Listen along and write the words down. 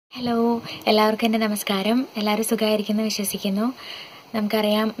Hello, എല്ലാവർക്കും എൻ്റെ നമസ്കാരം. എല്ലാവരും സുഖമായിരിക്കുന്നു വിശ്വസിക്കുന്നു.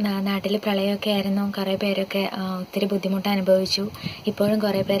 നമുക്കറിയാം, നാട്ടിൽ പ്രളയമൊക്കെ ആയിരുന്നു. കുറേ പേരൊക്കെ ഒത്തിരി ബുദ്ധിമുട്ട് അനുഭവിച്ചു. ഇപ്പോഴും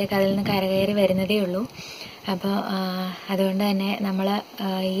കുറേ പേരൊക്കെ അതിൽ നിന്ന് കരകയറി വരുന്നതേ ഉള്ളൂ. അപ്പോൾ അതുകൊണ്ട് തന്നെ നമ്മൾ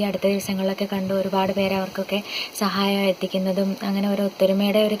ഈ അടുത്ത ദിവസങ്ങളിലൊക്കെ കണ്ടു ഒരുപാട് പേര് അവർക്കൊക്കെ സഹായം എത്തിക്കുന്നതും അങ്ങനെ ഒരു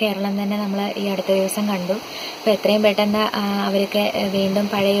ഒത്തൊരുമയുടെ ഒരു കേരളം തന്നെ നമ്മൾ ഈ അടുത്ത ദിവസം കണ്ടു. അപ്പോൾ എത്രയും പെട്ടെന്ന് അവരൊക്കെ വീണ്ടും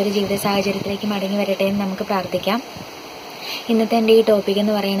പഴയൊരു ജീവിത സാഹചര്യത്തിലേക്ക് മടങ്ങി വരട്ടെ എന്ന് നമുക്ക് പ്രാർത്ഥിക്കാം. ഇന്നത്തെ എൻ്റെ ഈ ടോപ്പിക്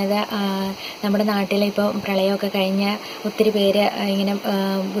എന്ന് പറയുന്നത്, നമ്മുടെ നാട്ടിൽ ഇപ്പോൾ പ്രളയമൊക്കെ കഴിഞ്ഞ് ഒത്തിരി പേര് ഇങ്ങനെ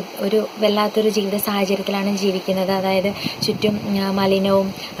ഒരു വല്ലാത്തൊരു ജീവിത സാഹചര്യത്തിലാണ് ജീവിക്കുന്നത്. അതായത് ചുറ്റും മലിനവും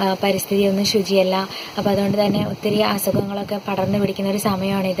പരിസ്ഥിതിയൊന്നും ശുചിയല്ല. അപ്പോൾ അതുകൊണ്ട് തന്നെ ഒത്തിരി അസുഖങ്ങളൊക്കെ പടർന്നു പിടിക്കുന്ന ഒരു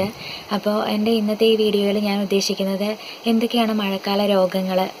സമയമാണിത്. അപ്പോൾ എൻ്റെ ഇന്നത്തെ ഈ വീഡിയോയിൽ ഞാൻ ഉദ്ദേശിക്കുന്നത് എന്തൊക്കെയാണ് മഴക്കാല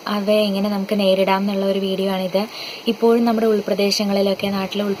രോഗങ്ങൾ, അവയെ എങ്ങനെ നമുക്ക് നേരിടാം എന്നുള്ള ഒരു വീഡിയോ ആണിത്. ഇപ്പോഴും നമ്മുടെ ഉൾപ്രദേശങ്ങളിലൊക്കെ,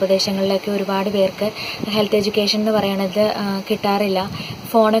 നാട്ടിലെ ഉൾപ്രദേശങ്ങളിലൊക്കെ ഒരുപാട് പേർക്ക് ഹെൽത്ത് എഡ്യൂക്കേഷൻ എന്ന് പറയണത് കിട്ടാറില്ല.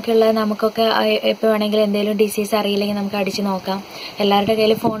 ഫോണൊക്കെ ഉള്ളത് നമുക്കൊക്കെ എപ്പോൾ വേണമെങ്കിലും എന്തെങ്കിലും ഡിസീസ് അറിയില്ലെങ്കിൽ നമുക്ക് അടിച്ചു നോക്കാം. എല്ലാവരുടെ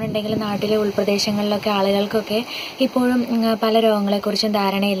കയ്യിൽ ഫോൺ ഉണ്ടെങ്കിലും നാട്ടിലെ ഉൾപ്രദേശങ്ങളിലൊക്കെ ആളുകൾക്കൊക്കെ ഇപ്പോഴും പല രോഗങ്ങളെക്കുറിച്ചും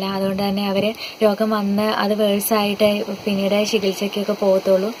ധാരണയില്ല. അതുകൊണ്ട് തന്നെ അവർ രോഗം വന്ന് അത് വേഴ്സായിട്ട് പിന്നീട് ചികിത്സയ്ക്കൊക്കെ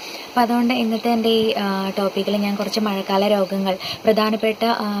പോകത്തുള്ളൂ. അപ്പോൾ അതുകൊണ്ട് ഇന്നത്തെ എൻ്റെ ഈ ടോപ്പിക്കിൽ ഞാൻ കുറച്ച് മഴക്കാല രോഗങ്ങൾ, പ്രധാനപ്പെട്ട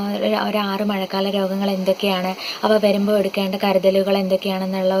ഒരു 6 മഴക്കാല രോഗങ്ങൾ എന്തൊക്കെയാണ്, അവ വരുമ്പോൾ എടുക്കേണ്ട കരുതലുകൾ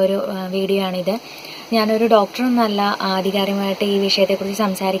എന്തൊക്കെയാണെന്നുള്ള ഒരു വീഡിയോ ആണിത്. ഞാനൊരു ഡോക്ടറൊന്നുമല്ല ആധികാരികമായിട്ട് ഈ വിഷയത്തെക്കുറിച്ച്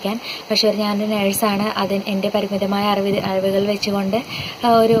സംസാരിക്കാൻ. പക്ഷേ ഞാനൊരു നേഴ്സാണ്. എൻ്റെ പരിമിതമായ അറിവുകൾ വെച്ചുകൊണ്ട്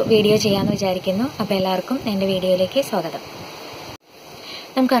ഒരു വീഡിയോ ചെയ്യാമെന്ന് വിചാരിക്കുന്നു. അപ്പോൾ എല്ലാവർക്കും എൻ്റെ വീഡിയോയിലേക്ക് സ്വാഗതം.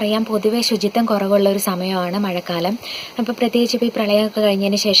 നമുക്കറിയാം, പൊതുവെ ശുചിത്വം കുറവുള്ള ഒരു സമയമാണ് മഴക്കാലം. അപ്പോൾ പ്രത്യേകിച്ച് ഇപ്പോൾ ഈ പ്രളയമൊക്കെ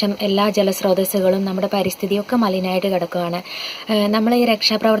കഴിഞ്ഞതിന് ശേഷം എല്ലാ ജലസ്രോതസ്സുകളും നമ്മുടെ പരിസ്ഥിതിയൊക്കെ മലിനമായിട്ട് കിടക്കുകയാണ്. നമ്മൾ ഈ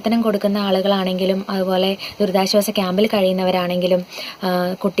രക്ഷാപ്രവർത്തനം കൊടുക്കുന്ന ആളുകളാണെങ്കിലും അതുപോലെ ദുരിതാശ്വാസ ക്യാമ്പിൽ കഴിയുന്നവരാണെങ്കിലും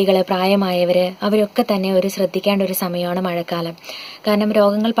കുട്ടികൾ, പ്രായമായവർ, അവരൊക്കെ തന്നെ ശ്രദ്ധിക്കേണ്ട ഒരു സമയമാണ് മഴക്കാലം. കാരണം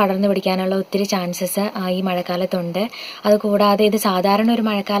രോഗങ്ങൾ പടർന്നു പിടിക്കാനുള്ള ഒത്തിരി ചാൻസസ് ഈ മഴക്കാലത്തുണ്ട്. അതുകൂടാതെ ഇത് സാധാരണ ഒരു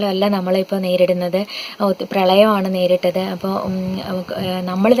മഴക്കാലമല്ല നമ്മളിപ്പോൾ നേരിടുന്നത്, പ്രളയമാണ് നേരിട്ടത്. അപ്പോൾ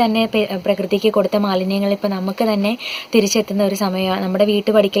നമ്മൾ തന്നെ പ്രകൃതിക്ക് കൊടുത്ത മാലിന്യങ്ങൾ ഇപ്പോൾ നമുക്ക് തന്നെ തിരിച്ചെത്തുന്ന ഒരു സമയമാണ്, നമ്മുടെ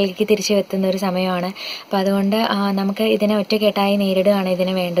വീട്ടുപടിക്കലേക്ക് തിരിച്ചു എത്തുന്ന ഒരു സമയമാണ്. അപ്പോൾ അതുകൊണ്ട് നമുക്ക് ഇതിനെ ഒറ്റക്കെട്ടായി നേരിടുകയാണ്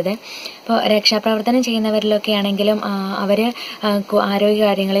ഇതിന് വേണ്ടത്. ഇപ്പോൾ രക്ഷാപ്രവർത്തനം ചെയ്യുന്നവരിലൊക്കെ ആണെങ്കിലും അവർ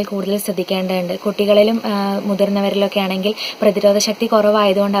ആരോഗ്യകാര്യങ്ങളിൽ കൂടുതൽ ശ്രദ്ധിക്കേണ്ടതുണ്ട്. കുട്ടികളിലും മുതിർന്നവരിലൊക്കെ ആണെങ്കിൽ പ്രതിരോധ ശക്തി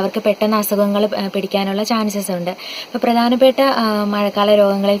കുറവായതുകൊണ്ട് അവർക്ക് പെട്ടെന്ന് അസുഖങ്ങൾ പിടിക്കാനുള്ള ചാൻസസ് ഉണ്ട്. അപ്പോൾ പ്രധാനപ്പെട്ട മഴക്കാല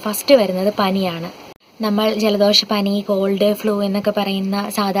രോഗങ്ങളിൽ ഫസ്റ്റ് വരുന്നത് പനിയാണ്. നമ്മൾ ജലദോഷപ്പനി, കോൾഡ്, ഫ്ലൂ എന്നൊക്കെ പറയുന്ന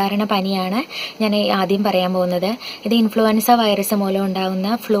സാധാരണ പനിയാണ് ഞാൻ ആദ്യം പറയാൻ പോകുന്നത്. ഇത് ഇൻഫ്ലുവൻസ വൈറസ് മൂലം ഉണ്ടാകുന്ന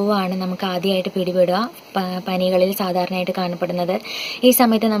ഫ്ലൂ ആണ് നമുക്ക് ആദ്യമായിട്ട് പിടിപെടുക, പനികളിൽ സാധാരണയായിട്ട് കാണപ്പെടുന്നത്. ഈ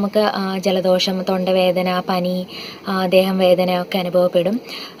സമയത്ത് നമുക്ക് ജലദോഷം, തൊണ്ടവേദന, പനി, ദേഹം വേദന ഒക്കെ അനുഭവപ്പെടും.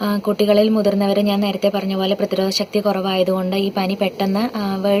 കുട്ടികളിൽ മുതിർന്നവർ ഞാൻ നേരത്തെ പറഞ്ഞ പോലെ പ്രതിരോധ ശക്തി കുറവായതുകൊണ്ട് ഈ പനി പെട്ടെന്ന്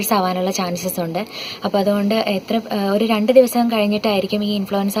വേഴ്സ് ആവാനുള്ള ചാൻസസ് ഉണ്ട്. അപ്പോൾ അതുകൊണ്ട് ഒരു 2 ദിവസം കഴിഞ്ഞിട്ടായിരിക്കും ഈ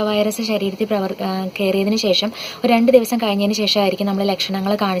ഇൻഫ്ലുവൻസ വൈറസ് ശരീരത്തിൽ കയറിയതിനു ശേഷം ഒരു 2 ദിവസം കഴിഞ്ഞതിന് ശേഷമായിരിക്കും നമ്മൾ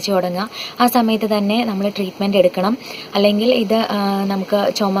ലക്ഷണങ്ങൾ കാണിച്ചു തുടങ്ങുക. ആ സമയത്ത് തന്നെ നമ്മൾ ട്രീറ്റ്മെൻറ്റ് എടുക്കണം. അല്ലെങ്കിൽ ഇത് നമുക്ക്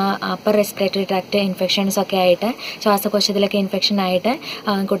ചുമ, അപ്പർ റെസ്പിറേറ്ററി ട്രാക്ട് ഇൻഫെക്ഷൻസ് ഒക്കെ ആയിട്ട്, ശ്വാസകോശത്തിലൊക്കെ ഇൻഫെക്ഷൻ ആയിട്ട്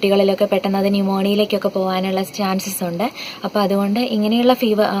കുട്ടികളിലൊക്കെ പെട്ടെന്ന് അത് ന്യൂമോണിയയിലേക്കൊക്കെ പോകാനുള്ള ചാൻസസ് ഉണ്ട്. അപ്പോൾ അതുകൊണ്ട് ഇങ്ങനെയുള്ള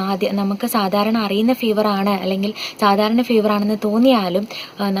ഫീവർ നമുക്ക് സാധാരണ അറിയുന്ന ഫീവറാണ് അല്ലെങ്കിൽ സാധാരണ ഫീവറാണെന്ന് തോന്നിയാലും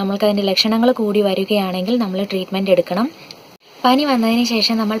നമ്മൾക്കതിൻ്റെ ലക്ഷണങ്ങൾ കൂടി വരികയാണെങ്കിൽ നമ്മൾ ട്രീറ്റ്മെൻറ്റ് എടുക്കണം. പനി വന്നതിന്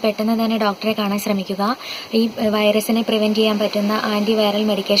ശേഷം നമ്മൾ പെട്ടെന്ന് തന്നെ ഡോക്ടറെ കാണാൻ ശ്രമിക്കുക. ഈ വൈറസിനെ പ്രിവെൻറ്റ് ചെയ്യാൻ പറ്റുന്ന ആൻറ്റിവൈറൽ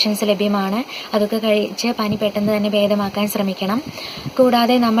മെഡിക്കേഷൻസ് ലഭ്യമാണ്. അതൊക്കെ കഴിച്ച് പനി പെട്ടെന്ന് തന്നെ ഭേദമാക്കാൻ ശ്രമിക്കണം.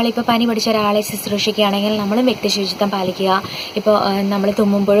 കൂടാതെ നമ്മളിപ്പോൾ പനി പിടിച്ച ഒരാളെ ശുശ്രൂഷിക്കുകയാണെങ്കിൽ നമ്മളും വ്യക്തി ശുചിത്വം പാലിക്കുക. ഇപ്പോൾ നമ്മൾ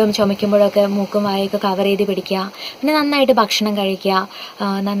തുമ്മുമ്പോഴും ചുമയ്ക്കുമ്പോഴും ഒക്കെ മൂക്കും വായൊക്കെ കവർ ചെയ്ത് പിടിക്കുക. പിന്നെ നന്നായിട്ട് ഭക്ഷണം കഴിക്കുക,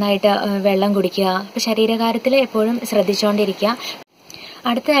 നന്നായിട്ട് വെള്ളം കുടിക്കുക. അപ്പോൾ ശരീരകാര്യത്തിൽ എപ്പോഴും ശ്രദ്ധിച്ചുകൊണ്ടിരിക്കുക.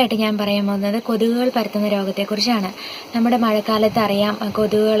 അടുത്തതായിട്ട് ഞാൻ പറയാൻ പോകുന്നത് കൊതുകുകൾ പരത്തുന്ന രോഗത്തെക്കുറിച്ചാണ്. നമ്മുടെ മഴക്കാലത്ത് അറിയാം,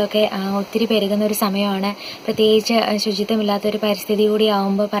 കൊതുകുകളൊക്കെ ഒത്തിരി പെരുകുന്ന ഒരു സമയമാണ്. പ്രത്യേകിച്ച് ശുചിത്വമില്ലാത്തൊരു പരിസ്ഥിതി കൂടി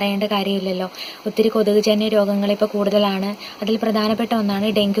ആവുമ്പോൾ പറയേണ്ട കാര്യമില്ലല്ലോ. ഒത്തിരി കൊതുകുജന്യ രോഗങ്ങൾ ഇപ്പോൾ കൂടുതലാണ്. അതിൽ പ്രധാനപ്പെട്ട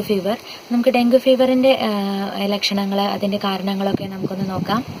ഒന്നാണ് ഡെങ്കു ഫീവർ. നമുക്ക് ഡെങ്കു ഫീവറിൻ്റെ ലക്ഷണങ്ങൾ, അതിൻ്റെ കാരണങ്ങളൊക്കെ നമുക്കൊന്ന്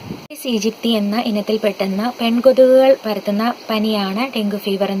നോക്കാം. ഈജിപ്തി എന്ന ഇനത്തിൽപ്പെടുന്ന പെൺകൊതുകുകൾ പരത്തുന്ന പനിയാണ് ഡെങ്കു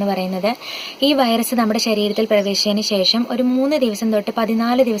ഫീവർ എന്ന് പറയുന്നത്. ഈ വൈറസ് നമ്മുടെ ശരീരത്തിൽ പ്രവേശിച്ചതിന് ശേഷം ഒരു 3 ദിവസം തൊട്ട്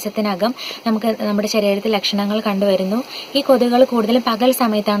 14 ദിവസത്തിനകം നമുക്ക് നമ്മുടെ ശരീരത്തിൽ ലക്ഷണങ്ങൾ കണ്ടുവരുന്നു. ഈ കൊതുകുകൾ കൂടുതലും പകൽ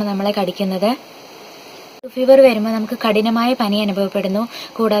സമയത്താണ് നമ്മളെ കടിക്കുന്നത്. ഫീവർ വരുമ്പോൾ നമുക്ക് കഠിനമായ പനി അനുഭവപ്പെടുന്നു.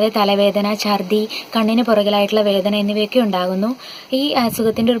 കൂടാതെ തലവേദന, ഛർദി, കണ്ണിന് പുറകിലായിട്ടുള്ള വേദന എന്നിവയൊക്കെ ഉണ്ടാകുന്നു. ഈ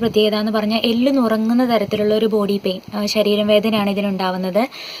അസുഖത്തിന്റെ ഒരു പ്രത്യേകത എന്ന് പറഞ്ഞാൽ എല്ല് നുറങ്ങുന്ന തരത്തിലുള്ള ഒരു ബോഡി പെയിൻ, ശരീരം വേദനയാണ് ഇതിനുണ്ടാവുന്നത്.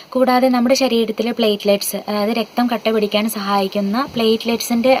 കൂടാതെ നമ്മുടെ ശരീരത്തിലെ പ്ലേറ്റ്ലെറ്റ്സ്, അതായത് രക്തം കട്ട പിടിക്കാൻ സഹായിക്കുന്ന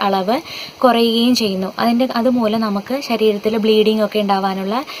പ്ലേറ്റ്ലെറ്റ്സിന്റെ അളവ് കുറയുകയും ചെയ്യുന്നു. അതുമൂലം നമുക്ക് ശരീരത്തിൽ ബ്ലീഡിംഗ് ഒക്കെ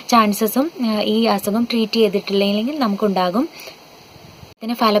ഉണ്ടാവാനുള്ള ചാൻസസും ഈ അസുഖം ട്രീറ്റ് ചെയ്തിട്ടില്ലെങ്കിൽ നമുക്കുണ്ടാകും.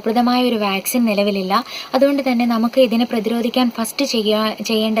 ഇതിന് ഫലപ്രദമായ ഒരു വാക്സിൻ നിലവിലില്ല. അതുകൊണ്ട് തന്നെ നമുക്ക് ഇതിനെ പ്രതിരോധിക്കാൻ ഫസ്റ്റ്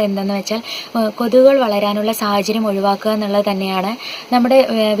ചെയ്യേണ്ട എന്തെന്ന് വെച്ചാൽ കൊതുകുകൾ വളരാനുള്ള സാഹചര്യം ഒഴിവാക്കുക എന്നുള്ളത് തന്നെയാണ്. നമ്മുടെ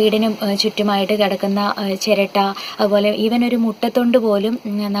വീടിനും ചുറ്റുമായിട്ട് കിടക്കുന്ന ചിരട്ട, അതുപോലെ ഈവൻ ഒരു മുട്ടത്തൊണ്ട് പോലും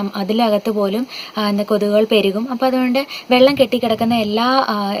അതിലകത്ത് പോലും കൊതുകുകൾ പെരുകും. അപ്പോൾ അതുകൊണ്ട് വെള്ളം കെട്ടിക്കിടക്കുന്ന എല്ലാ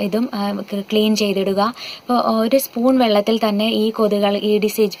ഇതും ക്ലീൻ ചെയ്തിടുക. ഇപ്പോൾ ഒരു സ്പൂൺ വെള്ളത്തിൽ തന്നെ ഈ കൊതുകുകൾ,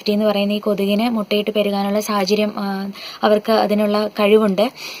 ഈഡിസ് ഈജിപ്തി എന്ന് പറയുന്ന ഈ കൊതുകിന് മുട്ടയിട്ട് പെരുകാനുള്ള സാഹചര്യം അവർക്ക് അതിനുള്ള കഴിവുണ്ട്.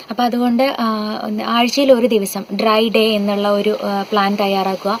 അപ്പോൾ അതുകൊണ്ട് ആഴ്ചയിൽ ഒരു ദിവസം ഡ്രൈ ഡേ എന്നുള്ള ഒരു പ്ലാൻ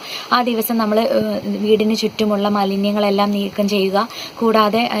തയ്യാറാക്കുക. ആ ദിവസം നമ്മൾ വീടിന് ചുറ്റുമുള്ള മാലിന്യങ്ങളെല്ലാം നീക്കം ചെയ്യുക.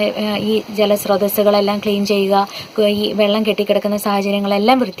 കൂടാതെ ഈ ജലസ്രോതസ്സുകളെല്ലാം ക്ലീൻ ചെയ്യുക. ഈ വെള്ളം കെട്ടിക്കിടക്കുന്ന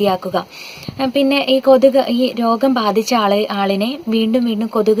സാഹചര്യങ്ങളെല്ലാം വൃത്തിയാക്കുക. പിന്നെ ഈ രോഗം ബാധിച്ച ആളിനെ വീണ്ടും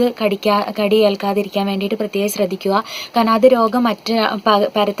വീണ്ടും കൊതുക് കടിയേൽക്കാതിരിക്കാൻ വേണ്ടിയിട്ട് പ്രത്യേകം ശ്രദ്ധിക്കുക. കാരണം അത് രോഗം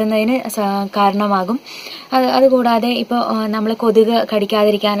പരത്തുന്നതിന് കാരണമാകും. അതുകൂടാതെ ഇപ്പോൾ നമ്മൾ കൊതുക്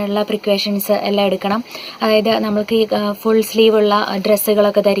കടിക്കാതിരിക്കാനുള്ള പ്രിക്കോഷൻസ് എല്ലാം എടുക്കണം. അതായത് നമ്മൾക്ക് ഈ ഫുൾ സ്ലീവ് ഉള്ള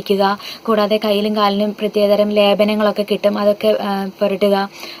ഡ്രസ്സുകളൊക്കെ ധരിക്കുക. കൂടാതെ കയ്യിലും കാലിനും പ്രത്യേകതരം ലേപനങ്ങളൊക്കെ കിട്ടും, അതൊക്കെ പുരട്ടുക.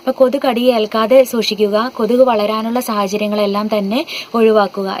 അപ്പോൾ കൊതുക് കടിയേൽക്കാതെ സൂക്ഷിക്കുക. കൊതുക് വളരാനുള്ള സാഹചര്യങ്ങളെല്ലാം തന്നെ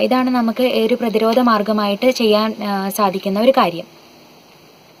ഒഴിവാക്കുക. ഇതാണ് നമുക്ക് ഒരു പ്രതിരോധ മാർഗമായിട്ട് ചെയ്യാൻ സാധിക്കുന്ന ഒരു കാര്യം.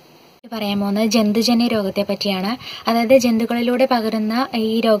 പറയാൻ പോകുന്നത് ജന്തുജന്യ രോഗത്തെ പറ്റിയാണ്. അതായത് ജന്തുക്കളിലൂടെ പകരുന്ന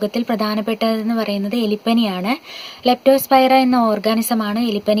ഈ രോഗത്തിൽ പ്രധാനപ്പെട്ടതെന്ന് പറയുന്നത് എലിപ്പനിയാണ്. ലെപ്റ്റോസ്പൈറ എന്ന ഓർഗാനിസമാണ്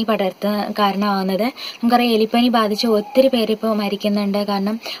എലിപ്പനി കാരണമാകുന്നത്. നമുക്കറിയാം, എലിപ്പനി ബാധിച്ച് ഒത്തിരി പേര് ഇപ്പോൾ മരിക്കുന്നുണ്ട്.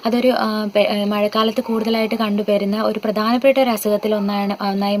 കാരണം അതൊരു മഴക്കാലത്ത് കൂടുതലായിട്ട് കണ്ടുവരുന്ന ഒരു പ്രധാനപ്പെട്ട ഒരു അസുഖത്തിൽ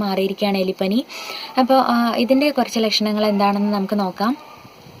ഒന്നായി മാറിയിരിക്കുകയാണ് എലിപ്പനി. അപ്പോൾ ഇതിൻ്റെ കുറച്ച് ലക്ഷണങ്ങൾ എന്താണെന്ന് നമുക്ക് നോക്കാം.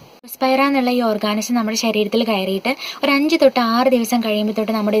 സ്പൈറ എന്നുള്ള ഈ ഓർഗാനിസം നമ്മുടെ ശരീരത്തിൽ കയറിയിട്ട് ഒരു 5 തൊട്ട് 6 ദിവസം കഴിയുമ്പോൾ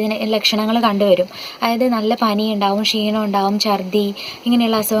തൊട്ട് നമ്മുടെ ഇതിന് ലക്ഷണങ്ങൾ കണ്ടുവരും. അതായത് നല്ല പനി ഉണ്ടാവും, ക്ഷീണം ഉണ്ടാവും, ഛർദി,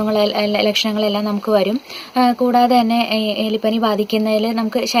 ഇങ്ങനെയുള്ള ലക്ഷണങ്ങളെല്ലാം നമുക്ക് വരും. കൂടാതെ തന്നെ എലിപ്പനി ബാധിക്കുന്നതിൽ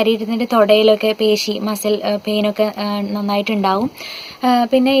നമുക്ക് ശരീരത്തിൻ്റെ തൊടയിലൊക്കെ മസിൽ പെയിനൊക്കെ നന്നായിട്ടുണ്ടാവും.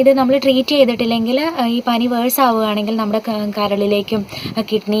 പിന്നെ ഇത് നമ്മൾ ട്രീറ്റ് ചെയ്തിട്ടില്ലെങ്കിൽ ഈ പനി വേഴ്സ് ആവുകയാണെങ്കിൽ നമ്മുടെ കരളിലേക്കും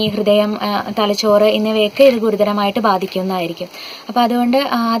കിഡ്നി, ഹൃദയം, തലച്ചോറ് എന്നിവയൊക്കെ ഇത് ഗുരുതരമായിട്ട് ബാധിക്കുന്നതായിരിക്കും. അപ്പോൾ അതുകൊണ്ട്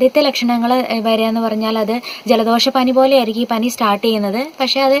ആദ്യത്തെ ലക്ഷണങ്ങൾ വരിക എന്ന് പറഞ്ഞാൽ അത് ജലദോഷപ്പനി പോലെ ആയിരിക്കും ഈ പനി സ്റ്റാർട്ട് ചെയ്യുന്നത്.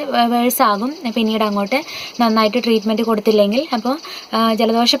 പക്ഷേ അത് വേഴ്സ് ആകും പിന്നീട് അങ്ങോട്ട് നന്നായിട്ട് ട്രീറ്റ്മെൻറ്റ് കൊടുത്തില്ലെങ്കിൽ. അപ്പോൾ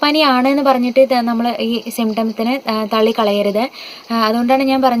ജലദോഷപ്പനിയാണ് എന്ന് പറഞ്ഞിട്ട് നമ്മൾ ഈ സിംറ്റംസിനെ തള്ളിക്കളയരുത്. അതുകൊണ്ടാണ്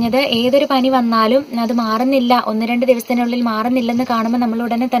ഞാൻ പറഞ്ഞത്, ഏതൊരു പനി വന്നാലും അത് മാറുന്നില്ല, 1-2 ദിവസത്തിനുള്ളിൽ മാറുന്നില്ലെന്ന് കാണുമ്പോൾ നമ്മൾ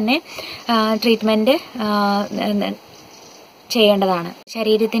ഉടനെ തന്നെ ട്രീറ്റ്മെൻറ്റ് ചെയ്യേണ്ടതാണ്.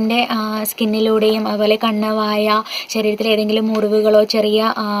 ശരീരത്തിൻ്റെ സ്കിന്നിലൂടെയും അതുപോലെ കണ്ണ്, വായ, ശരീരത്തിൽ ഏതെങ്കിലും മുറിവുകളോ ചെറിയ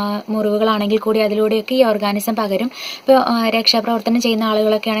മുറിവുകളാണെങ്കിൽ കൂടി അതിലൂടെയൊക്കെ ഈ ഓർഗാനിസം പകരും. ഇപ്പോൾ രക്ഷാപ്രവർത്തനം ചെയ്യുന്ന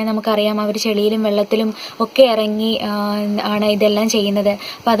ആളുകളൊക്കെ ആണെങ്കിൽ നമുക്കറിയാം, അവർ ചെളിയിലും വെള്ളത്തിലും ഒക്കെ ഇറങ്ങി ആണ് ഇതെല്ലാം ചെയ്യുന്നത്.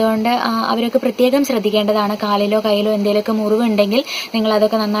 അപ്പോൾ അതുകൊണ്ട് അവരൊക്കെ പ്രത്യേകം ശ്രദ്ധിക്കേണ്ടതാണ്. കാലിലോ കയ്യിലോ എന്തെങ്കിലുമൊക്കെ മുറിവുണ്ടെങ്കിൽ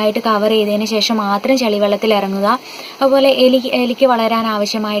നിങ്ങളതൊക്കെ നന്നായിട്ട് കവർ ചെയ്തതിന് ശേഷം മാത്രം ചെളിവെള്ളത്തിൽ ഇറങ്ങുക. അതുപോലെ എലിക്ക് വളരാൻ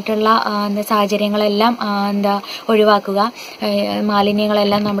ആവശ്യമായിട്ടുള്ള സാഹചര്യങ്ങളെല്ലാം ഒഴിവാക്കുക.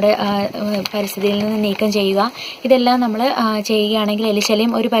 മാലിന്യങ്ങളെല്ലാം നമ്മുടെ പരിസ്ഥിതിയിൽ നിന്ന് നീക്കം ചെയ്യുക. ഇതെല്ലാം നമ്മൾ ചെയ്യുകയാണെങ്കിൽ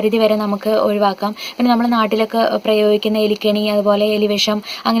എലിശല്യം ഒരു പരിധി വരെ നമുക്ക് ഒഴിവാക്കാം. പിന്നെ നമ്മൾ നാട്ടിലൊക്കെ പ്രയോഗിക്കുന്ന എലിക്കണി, അതുപോലെ എലിവിഷം,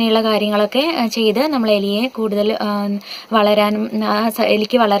 അങ്ങനെയുള്ള കാര്യങ്ങളൊക്കെ ചെയ്ത് നമ്മൾ എലിയെ കൂടുതൽ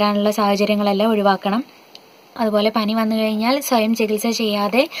എലിക്ക് വളരാനുള്ള സാഹചര്യങ്ങളെല്ലാം ഒഴിവാക്കണം. അതുപോലെ പനി വന്നു കഴിഞ്ഞാൽ സ്വയം ചികിത്സ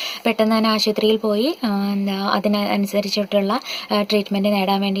ചെയ്യാതെ പെട്ടെന്ന് തന്നെ ആശുപത്രിയിൽ പോയി അതിനനുസരിച്ചിട്ടുള്ള ട്രീറ്റ്മെൻറ്റ്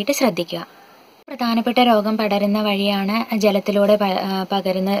നേടാൻ വേണ്ടിയിട്ട് ശ്രദ്ധിക്കുക. പ്രധാനപ്പെട്ട രോഗം പടരുന്ന വഴിയാണ് ജലത്തിലൂടെ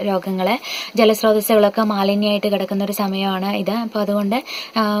പകരുന്ന രോഗങ്ങൾ. ജലസ്രോതസ്സുകളൊക്കെ മാലിന്യമായിട്ട് കിടക്കുന്ന ഒരു സമയമാണ് ഇത്. അപ്പോൾ അതുകൊണ്ട്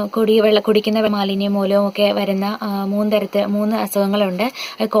കുടിക്കുന്ന മാലിന്യം മൂലവും ഒക്കെ വരുന്ന 3 അസുഖങ്ങളുണ്ട്.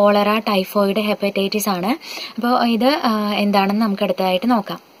 കോളറ, ടൈഫോയിഡ്, ഹെപ്പറ്റൈറ്റിസ് ആണ്. അപ്പോൾ ഇത് എന്താണെന്ന് നമുക്ക് അടുത്തതായിട്ട്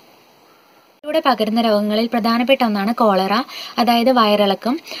നോക്കാം. ൂടെ പകരുന്ന രോഗങ്ങളിൽ പ്രധാനപ്പെട്ട ഒന്നാണ് കോളറ, അതായത്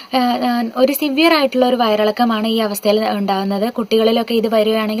വയറിളക്കം. ഒരു സിവിയർ ആയിട്ടുള്ള ഒരു വയറിളക്കമാണ് ഈ അവസ്ഥയിൽ ഉണ്ടാകുന്നത്. കുട്ടികളിലൊക്കെ ഇത്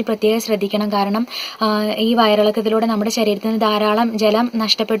വരികയാണെങ്കിൽ പ്രത്യേകം ശ്രദ്ധിക്കണം. കാരണം ഈ വയറിളക്കത്തിലൂടെ നമ്മുടെ ശരീരത്തിൽ നിന്ന് ധാരാളം ജലം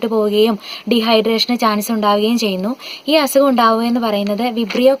നഷ്ടപ്പെട്ടു പോവുകയും ഡീഹൈഡ്രേഷന് ചാൻസ് ഉണ്ടാവുകയും ചെയ്യുന്നു. ഈ അസുഖം ഉണ്ടാവുക എന്ന് പറയുന്നത്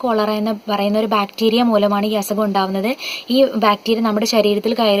വിബ്രിയോ കോളറ എന്ന് പറയുന്ന ഒരു ബാക്ടീരിയ മൂലമാണ് ഈ അസുഖം ഉണ്ടാവുന്നത്. ഈ ബാക്ടീരിയ നമ്മുടെ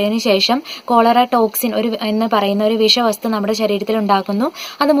ശരീരത്തിൽ കയറിയതിനു ശേഷം കോളറ ടോക്സിൻ എന്ന് പറയുന്ന ഒരു വിഷവസ്തു നമ്മുടെ ശരീരത്തിൽ ഉണ്ടാക്കുന്നു.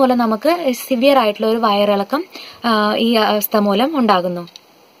 അതുമൂലം നമുക്ക് സിവിയർ ആയിട്ടുള്ള ഒരു വയറിളക്കം ഈ അവസ്ഥ മൂലം ഉണ്ടാകുന്നു.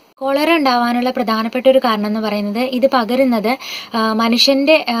 കോളറ ഉണ്ടാവാനുള്ള പ്രധാനപ്പെട്ട ഒരു കാരണം എന്ന് പറയുന്നത് ഇത് പകരുന്നത്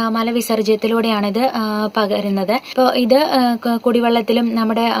മനുഷ്യന്റെ മലവിസർജ്യത്തിലൂടെയാണ് ഇത് പകരുന്നത്. ഇപ്പോൾ ഇത് കുടിവെള്ളത്തിലും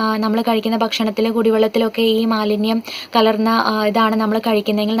നമ്മൾ കഴിക്കുന്ന ഭക്ഷണത്തിൽ കുടിവെള്ളത്തിലൊക്കെ ഈ മാലിന്യം കലർന്ന ഇതാണ് നമ്മൾ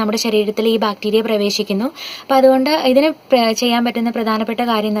കഴിക്കുന്നതെങ്കിൽ നമ്മുടെ ശരീരത്തിൽ ഈ ബാക്ടീരിയ പ്രവേശിക്കുന്നു. അപ്പോൾ അതുകൊണ്ട് ഇതിന് ചെയ്യാൻ പറ്റുന്ന പ്രധാനപ്പെട്ട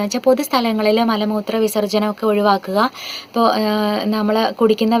കാര്യം എന്ന് വെച്ചാൽ പൊതുസ്ഥലങ്ങളിൽ മലമൂത്ര വിസർജനമൊക്കെ ഒഴിവാക്കുക. ഇപ്പോൾ നമ്മൾ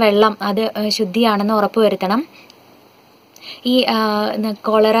കുടിക്കുന്ന വെള്ളം അത് ശുദ്ധിയാണെന്ന് ഉറപ്പുവരുത്തണം. ഈ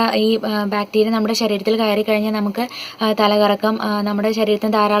കോളറ ഈ ബാക്ടീരിയ നമ്മുടെ ശരീരത്തിൽ കയറി കഴിഞ്ഞാൽ നമുക്ക് തലകറക്കം, നമ്മുടെ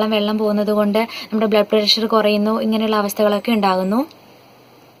ശരീരത്തിൽ ധാരാളം വെള്ളം പോകുന്നത് കൊണ്ട് നമ്മുടെ ബ്ലഡ് പ്രഷർ കുറയുന്നു, ഇങ്ങനെയുള്ള അവസ്ഥകളൊക്കെ ഉണ്ടാകുന്നു.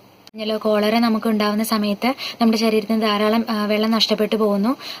 കോളറ നമുക്ക് ഉണ്ടാകുന്ന സമയത്ത് നമ്മുടെ ശരീരത്തിന് ധാരാളം വെള്ളം നഷ്ടപ്പെട്ടു പോകുന്നു.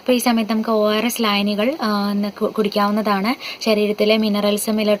 അപ്പോൾ ഈ സമയത്ത് നമുക്ക് ORS ലായനികൾ കുടിക്കാവുന്നതാണ്. ശരീരത്തിലെ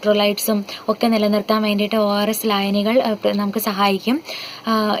മിനറൽസും ഇലക്ട്രോലൈറ്റ്സും ഒക്കെ നിലനിർത്താൻ വേണ്ടിയിട്ട് ORS ലായനികൾ നമുക്ക് സഹായിക്കും.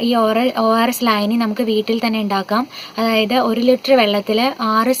 ഈ ORS ലായനി നമുക്ക് വീട്ടിൽ തന്നെ ഉണ്ടാക്കാം. അതായത് 1 ലിറ്റർ വെള്ളത്തിൽ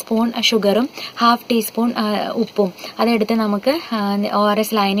 6 സ്പൂൺ ഷുഗറും 1/2 ടീസ്പൂൺ ഉപ്പും അതെടുത്ത് നമുക്ക്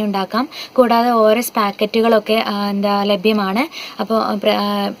ORS ലായനി ഉണ്ടാക്കാം. കൂടാതെ ORS പാക്കറ്റുകളൊക്കെ ലഭ്യമാണ്. അപ്പോൾ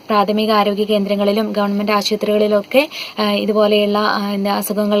പ്രാഥമിക ആരോഗ്യ കേന്ദ്രങ്ങളിലും ഗവൺമെന്റ് ആശുപത്രികളിലൊക്കെ ഇതുപോലെയുള്ള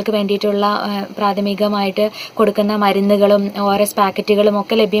അസുഖങ്ങൾക്ക് വേണ്ടിയിട്ടുള്ള പ്രാഥമികമായിട്ട് കൊടുക്കുന്ന മരുന്നുകളും ORS പാക്കറ്റുകളും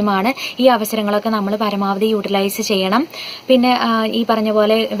ഒക്കെ ലഭ്യമാണ്. ഈ അവസരങ്ങളൊക്കെ നമ്മൾ പരമാവധി യൂട്ടിലൈസ് ചെയ്യണം. പിന്നെ ഈ പറഞ്ഞ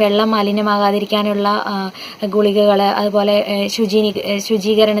പോലെ വെള്ളം മലിനമാകാതിരിക്കാനുള്ള ഗുളികകൾ, അതുപോലെ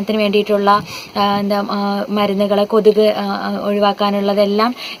ശുചീകരണത്തിന് വേണ്ടിയിട്ടുള്ള മരുന്നുകൾ, കൊതുക്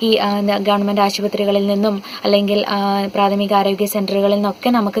ഒഴിവാക്കാനുള്ളതെല്ലാം ഈ ഗവൺമെന്റ് ആശുപത്രികളിൽ നിന്നും അല്ലെങ്കിൽ പ്രാഥമിക ആരോഗ്യ സെന്ററുകളിൽ നിന്നൊക്കെ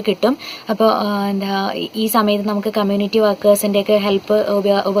നമുക്ക് കിട്ടും. അപ്പോൾ ഈ സമയത്ത് നമുക്ക് കമ്മ്യൂണിറ്റി വർക്കേഴ്സിൻ്റെയൊക്കെ ഹെൽപ്പ്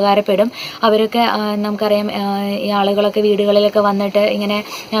ഉപകാരപ്പെടും. അവരൊക്കെ നമുക്കറിയാം, ഈ ആളുകളൊക്കെ വീടുകളിലൊക്കെ വന്നിട്ട് ഇങ്ങനെ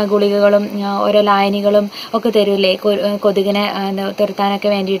ഗുളികകളും ഓരോ ലായനികളും ഒക്കെ തരൂല്ലേ കൊതുകിനെ തുരത്താനൊക്കെ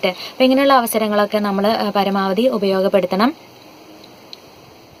വേണ്ടിയിട്ട്. അപ്പം ഇങ്ങനെയുള്ള അവസരങ്ങളൊക്കെ നമ്മൾ പരമാവധി ഉപയോഗപ്പെടുത്തണം.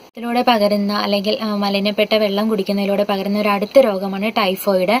 ത്തിലൂടെ പകരുന്ന അല്ലെങ്കിൽ മലിനപ്പെട്ട വെള്ളം കുടിക്കുന്നതിലൂടെ പകരുന്ന ഒരു അടുത്ത രോഗമാണ്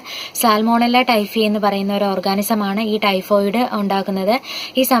ടൈഫോയിഡ്. സാൽമോണല്ല ടൈഫി എന്ന് പറയുന്ന ഒരു ഓർഗാനിസമാണ് ഈ ടൈഫോയിഡ് ഉണ്ടാക്കുന്നത്.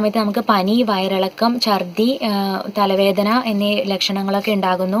 ഈ സമയത്ത് നമുക്ക് പനി, വയറിളക്കം, ഛർദി, തലവേദന എന്നീ ലക്ഷണങ്ങളൊക്കെ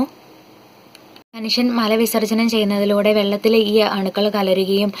ഉണ്ടാകുന്നു. മനുഷ്യൻ മലവിസർജനം ചെയ്യുന്നതിലൂടെ വെള്ളത്തിൽ ഈ അണുക്കൾ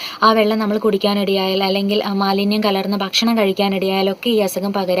കലരുകയും ആ വെള്ളം നമ്മൾ കുടിക്കാനിടയായാൽ അല്ലെങ്കിൽ മാലിന്യം കലർന്ന ഭക്ഷണം കഴിക്കാനിടയായാലൊക്കെ ഈ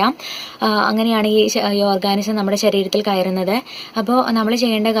അസുഖം പകരാം. അങ്ങനെയാണ് ഈ ഓർഗാനിസം നമ്മുടെ ശരീരത്തിൽ കയറുന്നത്. അപ്പോൾ നമ്മൾ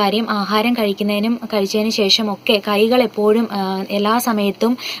ചെയ്യേണ്ട കാര്യം, ആഹാരം കഴിച്ചതിന് ശേഷം ഒക്കെ കൈകൾ എപ്പോഴും എല്ലാ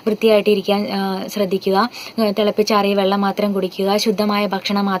സമയത്തും വൃത്തിയായിട്ടിരിക്കാൻ ശ്രദ്ധിക്കുക. തിളപ്പിച്ചാറിയ വെള്ളം മാത്രം കുടിക്കുക, ശുദ്ധമായ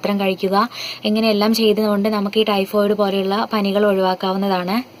ഭക്ഷണം മാത്രം കഴിക്കുക. ഇങ്ങനെയെല്ലാം ചെയ്തുകൊണ്ട് നമുക്ക് ഈ ടൈഫോയിഡ് പോലെയുള്ള പനികൾ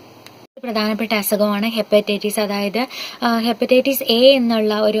ഒഴിവാക്കാവുന്നതാണ്. പ്രധാനപ്പെട്ട അസുഖമാണ് ഹെപ്പറ്റൈറ്റിസ്. അതായത് ഹെപ്പറ്റൈറ്റിസ് എ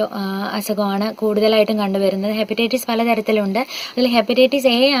എന്നുള്ള ഒരു അസുഖമാണ് കൂടുതലായിട്ടും കണ്ടുവരുന്നത്. ഹെപ്പറ്റൈറ്റിസ് പലതരത്തിലുണ്ട്. അതിൽ ഹെപ്പറ്റൈറ്റിസ്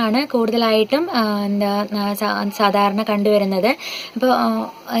എ ആണ് കൂടുതലായിട്ടും സാധാരണ കണ്ടുവരുന്നത്. അപ്പോൾ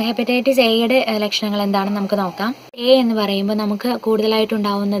ഹെപ്പറ്റൈറ്റിസ് എയുടെ ലക്ഷണങ്ങൾ എന്താണെന്ന് നമുക്ക് നോക്കാം. എ എന്ന് പറയുമ്പോൾ നമുക്ക്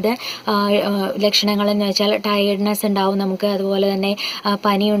കൂടുതലായിട്ടുണ്ടാവുന്നത് ലക്ഷണങ്ങൾ എന്ന് വെച്ചാൽ ടയർഡ്നെസ് ഉണ്ടാവും നമുക്ക്, അതുപോലെ തന്നെ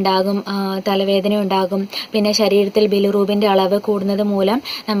പനി ഉണ്ടാകും, തലവേദന ഉണ്ടാകും. പിന്നെ ശരീരത്തിൽ ബിലിറൂബിൻ്റെ അളവ് കൂടുന്നത് മൂലം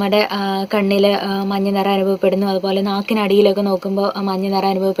നമ്മുടെ കണ്ണിൽ മഞ്ഞ നിറം അനുഭവപ്പെടുന്നു. അതുപോലെ നാക്കിനടിയിലൊക്കെ നോക്കുമ്പോൾ മഞ്ഞ നിറം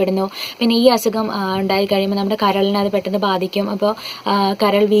അനുഭവപ്പെടുന്നു. പിന്നെ ഈ അസുഖം ഉണ്ടായി കഴിയുമ്പോൾ നമ്മുടെ കരളിനെ അത് പെട്ടെന്ന് ബാധിക്കും. അപ്പോൾ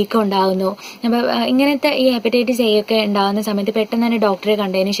കരൾ വീക്കം ഉണ്ടാകുന്നു. അപ്പോൾ ഇങ്ങനത്തെ ഈ ഹെപ്പറ്റൈറ്റിസ് എ ഒക്കെ ഉണ്ടാകുന്ന സമയത്ത് പെട്ടെന്ന് തന്നെ ഡോക്ടറെ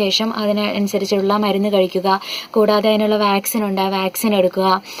കണ്ടതിന് ശേഷം അതിനനുസരിച്ചുള്ള മരുന്ന് കഴിക്കുക. കൂടാതെ അതിനുള്ള വാക്സിൻ ഉണ്ട്, ആ വാക്സിൻ എടുക്കുക.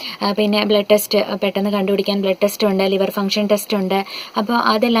 പിന്നെ ബ്ലഡ് ടെസ്റ്റ് പെട്ടെന്ന് കണ്ടുപിടിക്കാൻ ബ്ലഡ് ടെസ്റ്റ് ഉണ്ട്, ലിവർ ഫംഗ്ഷൻ ടെസ്റ്റ് ഉണ്ട്. അപ്പോൾ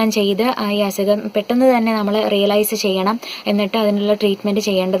അതെല്ലാം ചെയ്ത് ഈ അസുഖം പെട്ടെന്ന് തന്നെ നമ്മൾ റിയലൈസ് ചെയ്യണം. എന്നിട്ട് അതിനുള്ള ട്രീറ്റ്മെൻറ്റ്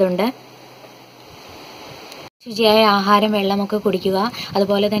ചെയ്യേണ്ടതുണ്ട്. ശുചിയായ ആഹാരം, വെള്ളമൊക്കെ കുടിക്കുക.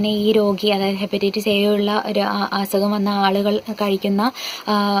 അതുപോലെ തന്നെ ഈ രോഗി, അതായത് ഹെപ്പറ്റൈറ്റിസ് എ ഉള്ള ഒരു അസുഖം വന്ന ആളുകൾ കഴിക്കുന്ന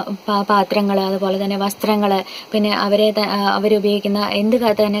പാത്രങ്ങൾ, അതുപോലെ തന്നെ വസ്ത്രങ്ങൾ, പിന്നെ അവരുപയോഗിക്കുന്ന എന്ത്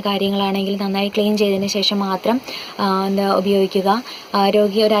തന്നെ കാര്യങ്ങളാണെങ്കിലും നന്നായി ക്ലീൻ ചെയ്തതിന് ശേഷം മാത്രം ഉപയോഗിക്കുക.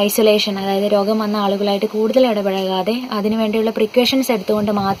 രോഗി ഒരു ഐസൊലേഷൻ, അതായത് രോഗം വന്ന ആളുകളായിട്ട് കൂടുതൽ ഇടപഴകാതെ അതിനുവേണ്ടിയുള്ള പ്രിക്കോഷൻസ്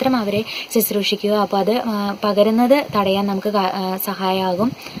എടുത്തുകൊണ്ട് മാത്രം അവരെ ശുശ്രൂഷിക്കുക. അപ്പോൾ അത് പകരുന്നത് തടയാൻ നമുക്ക്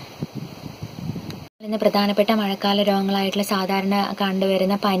സഹായമാകും. ഇന്ന് പ്രധാനപ്പെട്ട മഴക്കാല രോഗങ്ങളായിട്ടുള്ള സാധാരണ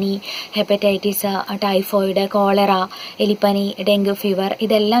കണ്ടുവരുന്ന പനി, ഹെപ്പറ്റൈറ്റിസ്, ടൈഫോയിഡ്, കോളറ, എലിപ്പനി, ഡെങ്കു ഫീവർ,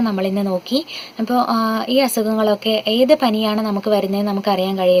 ഇതെല്ലാം നമ്മളിന്ന് നോക്കി. അപ്പോൾ ഈ അസുഖങ്ങളൊക്കെ ഏത് പനിയാണ് നമുക്ക് വരുന്നതെന്ന്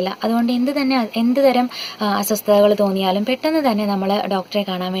നമുക്കറിയാൻ കഴിയില്ല. അതുകൊണ്ട് എന്ത് തരം അസ്വസ്ഥതകൾ തോന്നിയാലും പെട്ടെന്ന് തന്നെ നമ്മൾ ഡോക്ടറെ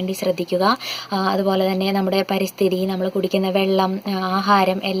കാണാൻ വേണ്ടി ശ്രദ്ധിക്കുക. അതുപോലെ തന്നെ നമ്മുടെ പരിസ്ഥിതി, നമ്മൾ കുടിക്കുന്ന വെള്ളം,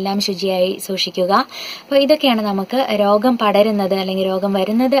 ആഹാരം എല്ലാം ശുചിയായി സൂക്ഷിക്കുക. അപ്പോൾ ഇതൊക്കെയാണ് നമുക്ക് രോഗം പടരുന്നത് അല്ലെങ്കിൽ രോഗം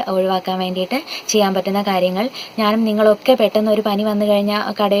വരുന്നത് ഒഴിവാക്കാൻ വേണ്ടിയിട്ട് ചെയ്യാൻ പറ്റുന്ന കാര്യങ്ങൾ. ഞാനും നിങ്ങളൊക്കെ പെട്ടെന്ന് ഒരു പനി വന്നു കഴിഞ്ഞാൽ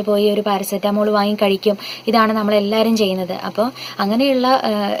കടയിൽ പോയി ഒരു പാരസെറ്റമോൾ വാങ്ങി കഴിക്കും. ഇതാണ് നമ്മളെല്ലാവരും ചെയ്യുന്നത്. അപ്പോൾ അങ്ങനെയുള്ള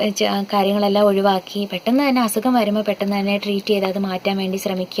കാര്യങ്ങളെല്ലാം ഒഴിവാക്കി പെട്ടെന്ന് തന്നെ അസുഖം വരുമ്പോൾ പെട്ടെന്ന് തന്നെ ട്രീറ്റ് ചെയ്ത് അത് മാറ്റാൻ വേണ്ടി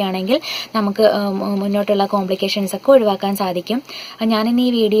ശ്രമിക്കുകയാണെങ്കിൽ നമുക്ക് മുന്നോട്ടുള്ള കോംപ്ലിക്കേഷൻസ് ഒക്കെ ഒഴിവാക്കാൻ സാധിക്കും. ഞാനിന്ന്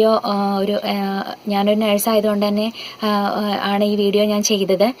ഈ വീഡിയോ ഞാനൊരു നേഴ്സായതുകൊണ്ട് തന്നെ ആണ് ഈ വീഡിയോ ഞാൻ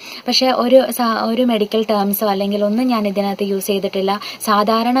ചെയ്തത്. പക്ഷേ ഒരു മെഡിക്കൽ ടേംസോ അല്ലെങ്കിൽ ഒന്നും ഞാൻ ഇതിനകത്ത് യൂസ് ചെയ്തിട്ടില്ല.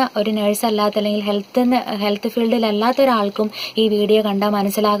 സാധാരണ ഒരു നേഴ്സ് അല്ലാത്ത അല്ലെങ്കിൽ ഹെൽത്ത് ഫീൽഡിലല്ലാത്ത ഒരാൾക്കും ഈ വീഡിയോ കണ്ടാൽ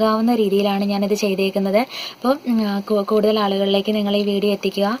മനസ്സിലാകാവുന്ന രീതിയിലാണ് ഞാനിത് ചെയ്തേക്കുന്നത്. അപ്പോൾ കൂടുതൽ ആളുകളിലേക്ക് നിങ്ങൾ ഈ വീഡിയോ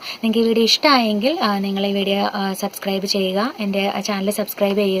എത്തിക്കുക. നിങ്ങൾക്ക് ഈ വീഡിയോ ഇഷ്ടമായെങ്കിൽ നിങ്ങൾ ഈ വീഡിയോ സബ്സ്ക്രൈബ് ചെയ്യുക, എൻ്റെ ചാനൽ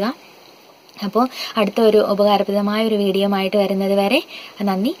സബ്സ്ക്രൈബ് ചെയ്യുക. അപ്പോൾ അടുത്ത ഒരു ഉപകാരപ്രദമായ ഒരു വീഡിയോ ആയിട്ട് വരുന്നത് വരെ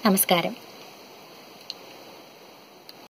നന്ദി, നമസ്കാരം.